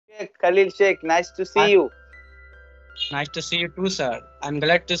Khalil Sheikh. Nice to see Hi, you. nice to see you too, sir. I'm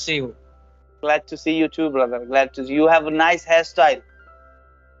glad to see you. Glad to see you too, brother. Glad to. You have a nice hairstyle.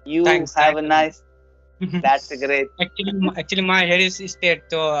 You Thanks, have thanks a a lot. nice. That's a great. Actually, my hair is straight,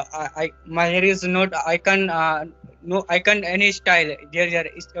 so my hair is not. I can no, I can any style. There,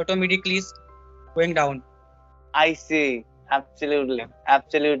 it's automatically going down. I see. Yeah. Absolutely.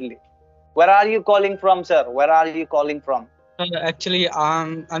 Absolutely. Where are you calling from, sir? Where are you calling from? So actually,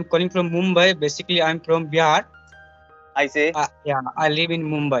 I'm calling from Mumbai. Basically, I'm from Bihar. I see. Yeah, I live in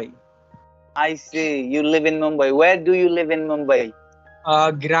Mumbai. I see. You live in Mumbai. Where do you live in Mumbai?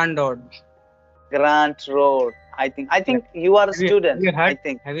 Grand Road. Grant Road. I think. I Yeah. think you are a Have student. you I heard?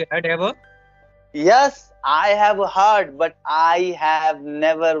 think. Have you heard ever? Yes, I have heard, but I have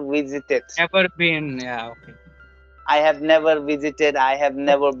never visited. Never been. Yeah. Okay. I have never visited. I have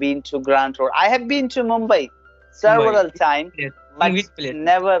So, never been to Grant Road. I have been to Mumbai Mumbai. several times, Yes. In but which place?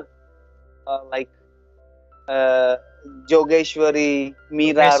 never like uh, Jogeshwari,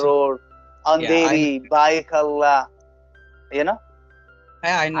 Mira Yogesh. Road, Yeah, I know. Andheri, Baikalla. You know,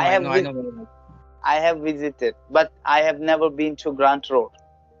 Yeah, I know. I I have know. I know very well. I have visited, but I have never been to Grant Road.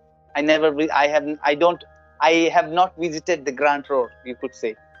 I have. I don't. I have not visited the Grant Road. You could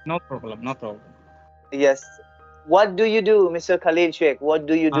say. No problem. No problem. Yes. What do you do, Mr. Khalil Sheikh? What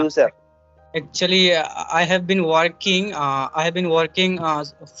do you Uh, do, sir? Actually, I have been working. I have been working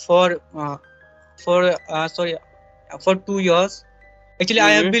for sorry, for 2 years. Actually,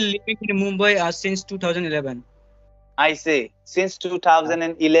 I have Mm-hmm. been living in Mumbai since 2011. I see. Since Uh,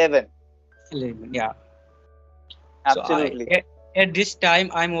 2011. 11, yeah. So Absolutely. at this time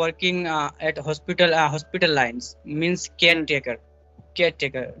I'm working at hospital lines means Mm. caretaker.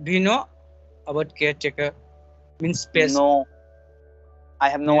 Caretaker. Do you know about caretaker? Means No, I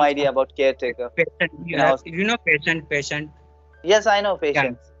have no means idea about caretaker patient. in a hospital. You know patient. Yes, I know Yeah,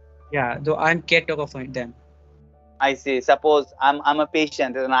 patients. yeah. Though I'm caretaker for them. I see. Suppose I'm a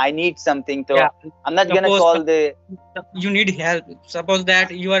patient and I need something Yeah. to. I'm not gonna Suppose call the. you need help. Suppose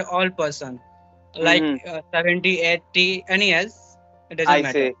that you are old person like Mm-hmm. 70, 80, any else. It doesn't I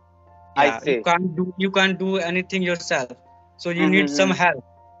matter. see. I Yeah, see. you can't do anything yourself. So you need some Mm-hmm. help.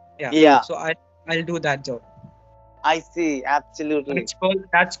 Yeah. Yeah, So I'll do that job. I see. Absolutely.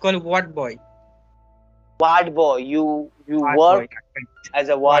 That's called what boy. Ward boy. You What boy. work as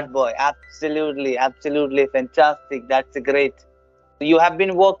a What ward boy. Absolutely. Absolutely fantastic. That's great. You have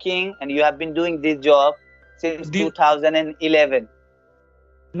been working and you have been doing this job since this 2011.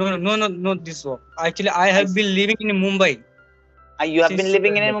 no this work. Actually, I I have been living in Mumbai you have been since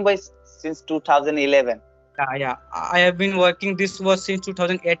living in Mumbai since 2011. yeah. I have been working this was since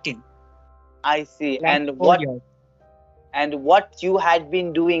 2018. I see. Last 4 years. And what you had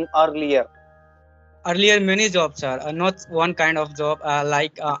been doing earlier? Earlier, many jobs are not one kind of job.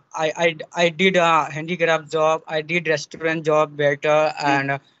 Like I did a handicraft job. I did restaurant job, waiter, Mm,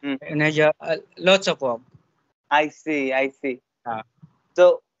 and mm. manager. Lots of work. I see. I see. Uh,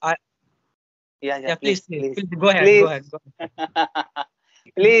 So I yeah, yeah. yeah. Please, Please, please, please, please go ahead. Go please, ahead. Go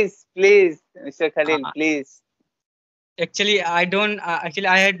please, please, Mr. ahead. Khalil, please. Actually, I don't. Actually,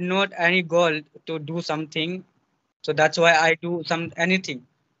 I had not any goal to do something, so that's why I do some anything.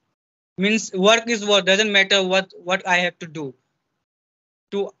 Means work is work. Doesn't matter what I have to do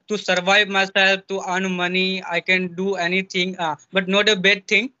to survive myself to earn money. I can do anything, but not a bad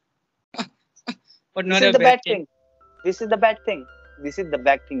thing. But This not is a the bad bad thing. thing. This is the bad thing. This is the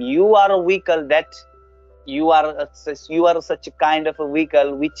bad thing. You are a vehicle that you are such a kind of a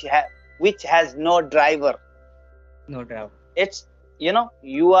vehicle which has no driver. No doubt. It's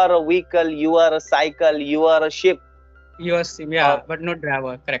you are a vehicle, you are a cycle, you are a ship, You are sim, or yeah, but no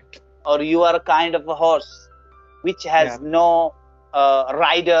driver. Correct. you are a kind of a horse which Yeah, has no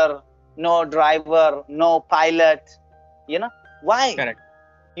rider, no driver, no pilot. Why? correct.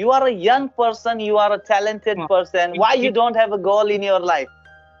 You are a young person, you are a talented Uh, person. It, Why you it, don't have a goal in your life?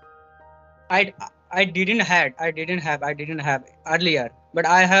 I I didn't have earlier, but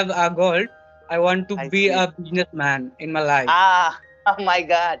I have a goal. I want to I be see. a businessman in my life. Ah, oh my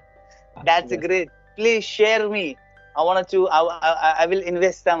God, that's Yes. great. Please share me. I wanted to. I will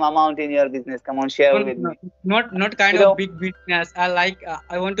invest some amount in your business. Come on, share No, with no, me. not kind You of know, big business. I like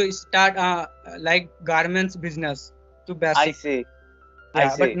I want to start like garments business to I basic. see. I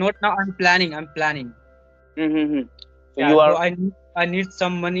Yeah, but see. not now. I'm planning. I'm planning. Mm-hmm. So Yeah, you though are. I need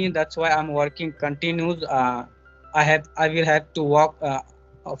some money. That's why I'm working continues. I will have to work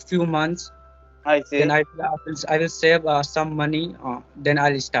a few months. I Then see. I will save some money. Then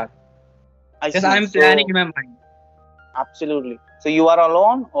I'll start. I Yes, see. I'm planning So in my mind. Absolutely. So you are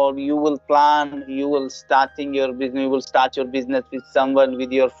alone, or you will plan, you will starting your business, you will start your business with someone,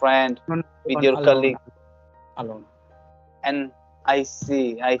 with your friend, No, no, with your alone, colleague. alone. And I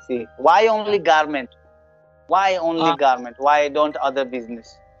see, I see. Why only Yeah. garment? Why only Uh, garment? Why don't other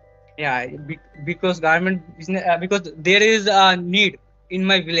business? yeah, because garment business, because there is a need in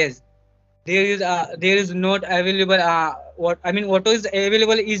my village. There is not available, what I mean, auto is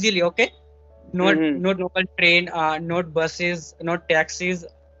available easily, okay? Mm-hmm. Not local train, not buses, not taxis,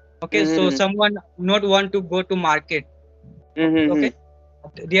 okay? So Mm-hmm. someone not want to go to market, Mm-hmm. okay?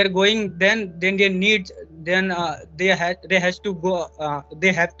 They are going, then they need, then they has to go,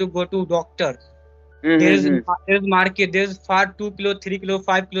 they have to go to doctor. There is Mm-hmm. there is market, there is far 2 kilo, 3 kilo,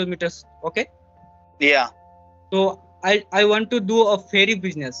 5 kilometers, okay? Yeah, So I want to do a ferry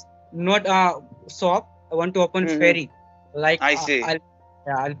business, not a shop. I want to open Mm-hmm. ferry. Like, I see.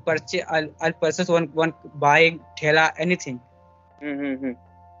 I'll purchase one bike, thela, anything. Mm-hmm.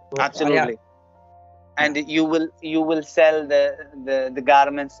 So yeah, Absolutely. yeah. And you will sell the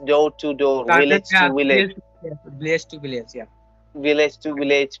garments door to door, Garden, village yeah, to village, village to village, yeah. village to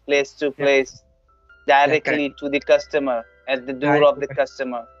village, place to Yeah, place, yeah, correct. directly to the customer, at the door of the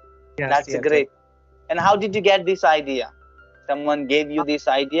customer. Yes, That's yes, yes. great. And how did you get this idea? Someone gave you Uh, this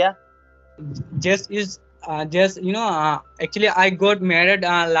idea? just actually I got married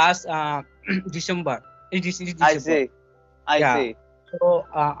last December. It is I December. see. I Yeah. see. So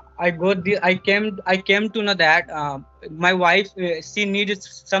I came to know that my wife, she needed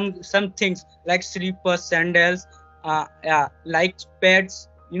some things like slippers, sandals, yeah, like pads,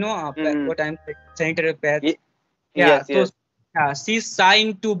 Mm-hmm. what I'm saying, sanitary pads. Y- Yeah. yes, So yes. yeah, she's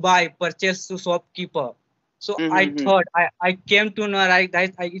trying to purchase to shopkeeper. So I Mm-hmm. thought, I came to know, like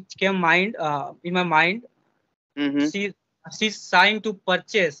that, it came in my mind. Mm-hmm. she she's trying to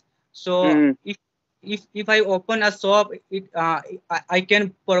purchase. So Mm-hmm. if I open a shop, I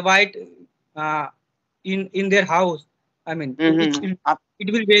can provide uh, in their house. I mean, Mm-hmm.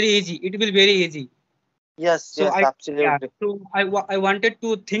 it will very easy. It will very easy. Yes, So yes, yeah. absolutely. So I wanted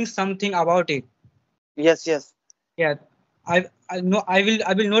to think something about it. Yes, yes. Yeah. I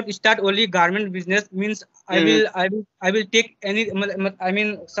will not start only garment business. Means Mm-hmm. I will take I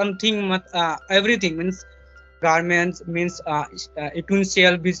mean something, everything, means garments, means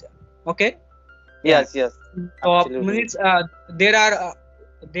essential okay. Yeah. Yes, yes, So absolutely. means there are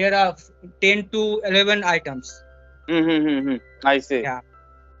 10 to 11 items. Mm-hmm. I see. Yeah,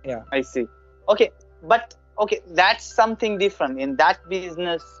 yeah. I see. Okay, but okay, that's something different. In that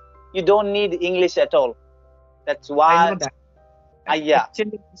business, you don't need English at all. That's I know what. that. Yeah.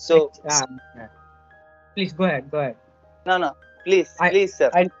 Actually, So yeah. Please go ahead. Go ahead. no, no. Please, I, please, sir.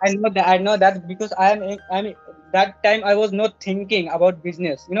 I know that because I mean that time I was not thinking about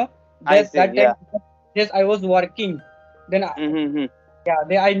business. I That see. that Yeah. time, yes, I was working. Then Mm-hmm.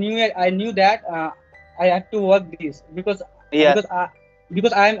 yeah, I knew that I had to work this because Yeah. because I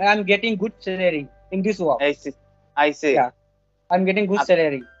because I'm getting good salary in this work. I see. I see. Yeah, I'm getting good Ab-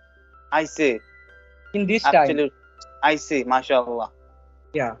 salary I see. in this time. Absolute. I see. MashaAllah.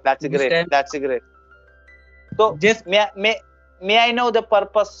 Yeah, That's this great. time. That's great. So Just may I know the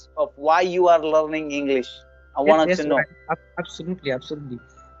purpose of why you are learning English? I yes, wanted to yes, know. right. Absolutely, absolutely.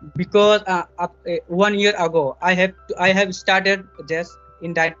 Because 1 year ago, I have started just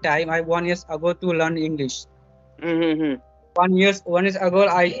in that time. I 1 years ago to learn English. Mm-hmm. 1 years ago,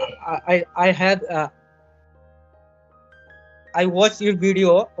 I had I watched your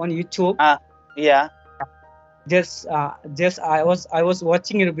video on YouTube. Yeah. Just I was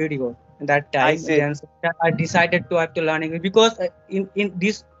watching your video that I time. see. Then I decided to have to learn English because in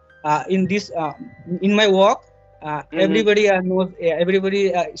my work, Mm-hmm.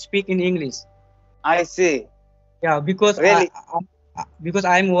 everybody speak in English. I see. Yeah, because Really. because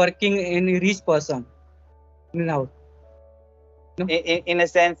I'm working in a rich person now. No,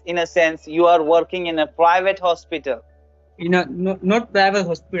 In a sense, you are working in a private hospital. in a not private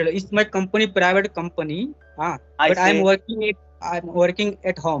hospital. It's my company, private company. I But see. I'm working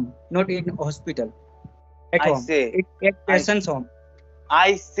at home, not in hospital. At I home, see. at I patient's home.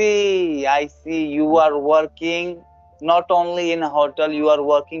 I see. I see. You are working not only in a hotel. You are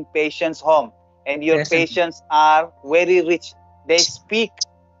working patients' home, and your Patient. patients are very rich. They speak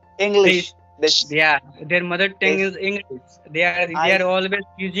They, English. yeah, their mother tongue They is English. They are I always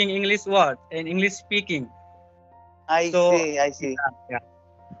using English words and English speaking. I So see. I yeah, see. yeah.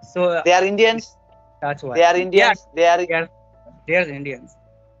 So They are Indians. that's why. They are Yeah, Indians. They are they're Indians.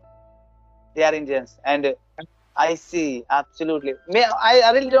 they are Indians, and I see. Absolutely.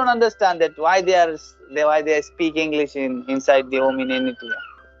 I really don't understand that why they speak English in inside the home in India.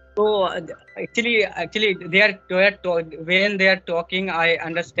 So actually, when they are talking, I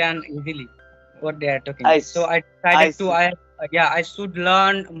understand easily what they are talking. I So s- I I decided to see. I should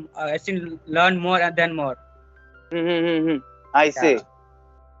learn. I should learn more and then more. Mm-hmm. I Yeah, see.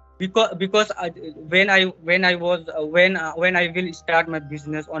 because when I was when I will start my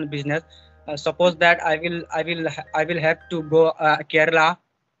business on business. Suppose that I will have to go Kerala.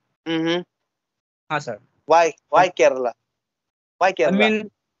 Mm-hmm. Sir. Why? So, Why Kerala? Why I Kerala? mean,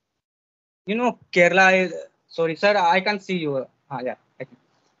 Kerala is sorry, sir. I can see you. Yeah.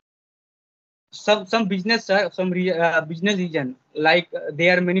 Some business business region like they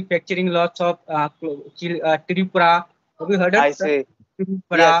are manufacturing lots of Tripura. Have you heard of I see.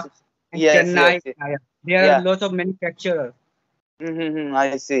 Tripura Yes. and Yes. Chennai? Yes. Yeah. There are Yeah. lots of manufacturers. Mm-hmm.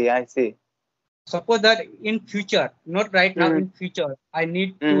 I see. I see. Suppose that in future, not right now, Mm-hmm. in future, I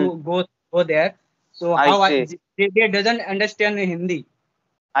need Mm-hmm. to go there. So I how see. they doesn't understand Hindi.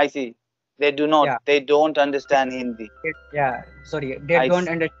 I see. They do not. Yeah, They don't understand Hindi. yeah. Sorry, they I don't s-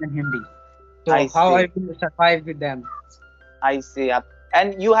 understand Hindi. So I how I see. will survive with them? I see.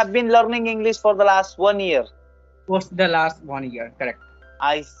 And you have been learning English for the last 1 year. Was the last 1 year, correct?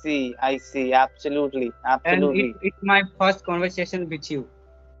 I see. I see. Absolutely. And Absolutely. it's my first conversation with you.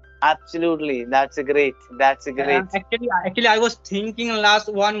 Absolutely. That's a great. That's a great. Actually, I was thinking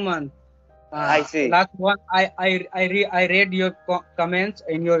last 1 month. I see. Last one, I read your comments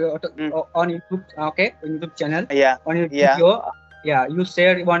in your Mm. on YouTube. Okay, on YouTube channel, Yeah. on your Yeah. video. Yeah, you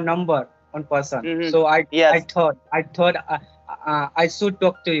shared one number, one person. Mm-hmm. So Yes. I thought I should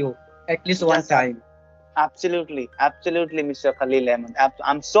talk to you at least one Yes. time. Absolutely, absolutely, Mr. Khalil Ahmed.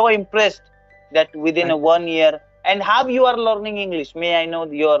 I'm so impressed that within a Thank you. 1 year, and how you are learning English. May I know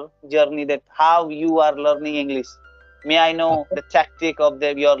your journey? That how you are learning English? May I know the tactic of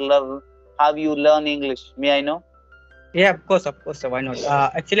your learn? How you learn English? May I know? Yeah, of course. Why not?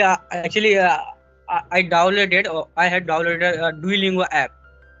 I downloaded. Or I had downloaded a Duolingo app.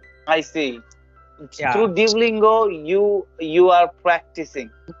 I see. Yeah, Through Duolingo, you are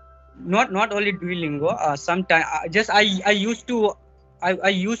practicing. not only Duolingo. Sometimes just I used to I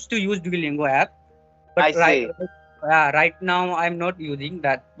used to use Duolingo app, but I see. right now I'm not using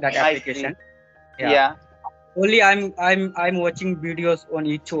that I see. application. Yeah, Yeah, only I'm watching videos on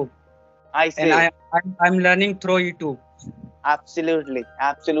YouTube, I and see. I'm learning through YouTube. Absolutely,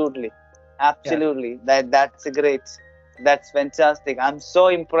 absolutely, Yeah, absolutely. That's great. That's fantastic. I'm so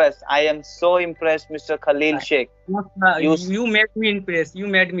impressed. I am so impressed, Mr. Khalil uh, Sheikh. You you made me impressed. You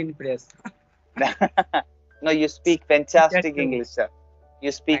made me impressed. no, you speak fantastic That's English, sir.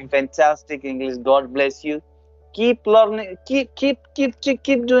 You speak thank you. fantastic English. God bless you. Keep learning.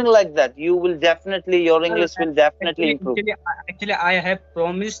 Keep doing like that. You will definitely. Your Well, English will definitely improve. actually, I have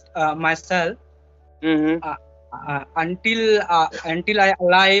promised myself Mm-hmm. uh, until I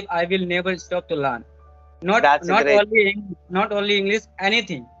alive, I will never stop to learn. That's a great. Not only English,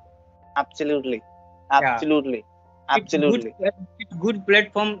 anything. Absolutely, Yeah, absolutely, it's good. absolutely. It's good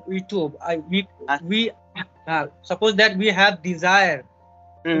platform YouTube. Uh, We suppose that we have desire,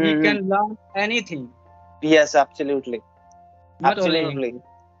 so we mm-hmm. can learn anything. Yes, absolutely. Not only Absolutely. English.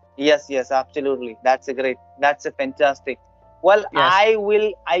 Yes, yes, absolutely. That's a great. That's a fantastic. Well, Yes.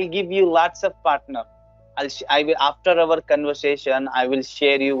 I'll give you lots of partner. I will after our conversation. I will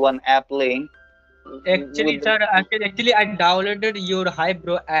share you one app link Actually, with. sir, actually, I downloaded your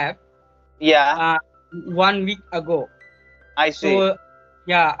Hybro app Yeah, uh, 1 week ago. I see. So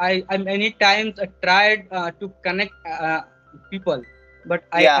yeah, I many times tried to connect people, but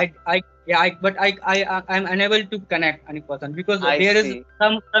Yeah, I'm unable to connect any person because I there is see.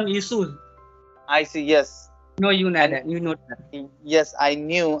 some issues. I see. Yes, No, you know and that. You know that. yes, I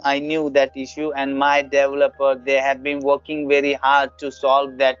knew that issue, and my developer they have been working very hard to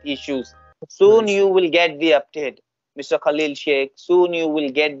solve that issues. No Soon issue. you will get the update, Mr. Khalil Sheikh. Soon you will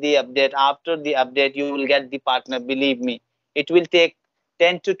get the update. After the update, you will get the partner. Believe me, it will take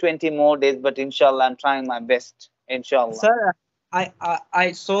 10 to 20 more days, but inshallah, I'm trying my best. Inshallah. Sir,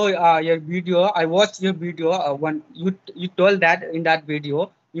 I saw your video. I watched your video. When you told that in that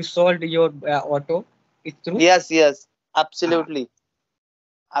video you sold your auto. It's true. Yes, yes, Uh, absolutely,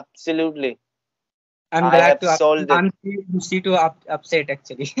 absolutely. I'm I glad have to. solved it. You see to upset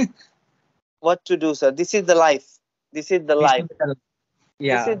actually. What to do, sir? This is the life. This is the This life. is the- This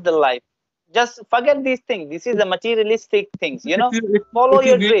yeah. is the life. Just forget these things. This is the materialistic things. if you if, Follow if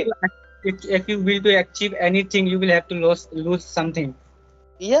you your will dream. to if you will to achieve anything, you will have to lose something.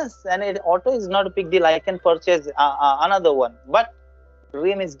 Yes, and auto is not a big deal. I can purchase another one. But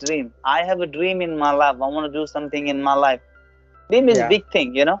dream is dream. I have a dream in my life. I want to do something in my life. Dream is Yeah, big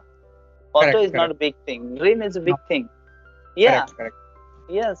thing. Auto correct, is not correct. a big thing. Dream is a No, big thing. Yeah, correct.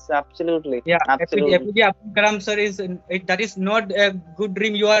 Yes, absolutely, Yeah, absolutely. APJ Abdul Kalam sir is that is not a good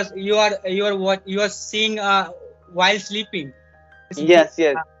dream. You are what you are seeing while sleeping. It's Yes,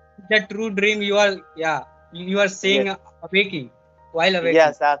 yes, the true dream. You are yes, seeing awaking while awaking.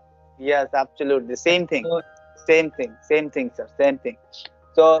 yes, yes, absolutely. Same thing, So same thing, sir, same thing.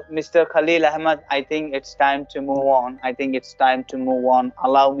 So, Mr. Khalil Ahmed, I think it's time to move on. I think it's time to move on.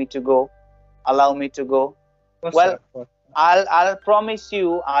 Allow me to go. Allow me to go. of course, sir, Well, of course. I'll promise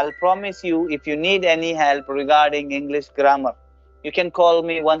you, if you need any help regarding English grammar, you can call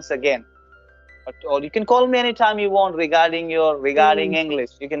me once again. Or you can call me anytime you want regarding So,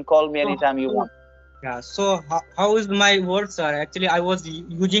 English. You can call me so, anytime you so want. yeah. So how is my words, sir? Actually, I was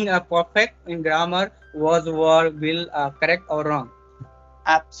using a perfect in grammar. Was, were, will, correct or wrong?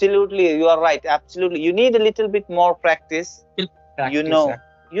 Absolutely, you are right. Absolutely. You need a little bit more practice. Will You practice. know,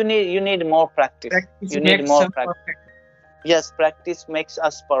 you need more practice. Practice You need makes more some practice. perfect. Yes, practice makes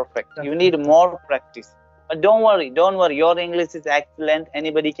us perfect. That's You it, need sir. more practice. But don't worry, don't worry. Your English is excellent.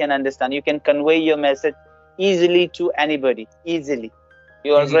 Anybody can understand. You can convey your message easily to anybody. Easily.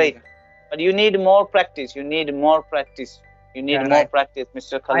 You are Easily. great. But you need more practice. You need more practice. You need Yeah, more right. practice,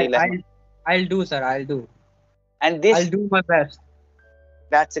 Mr. I Khalil Ahmed. I I'll do, sir. I'll do. And I'll this, do my best.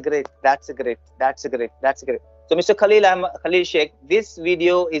 that's a great. That's a great. That's a great. That's a great. So, Mr. Khalil Ahmed, Khalil Sheikh, this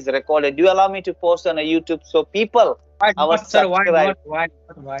video is recorded. Do you allow me to post on a YouTube so people, Why our not, sir? Why subscribe? not? Why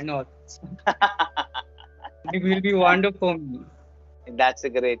not? Why not? It will be wonderful. That's a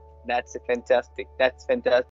great. That's a fantastic. That's fantastic.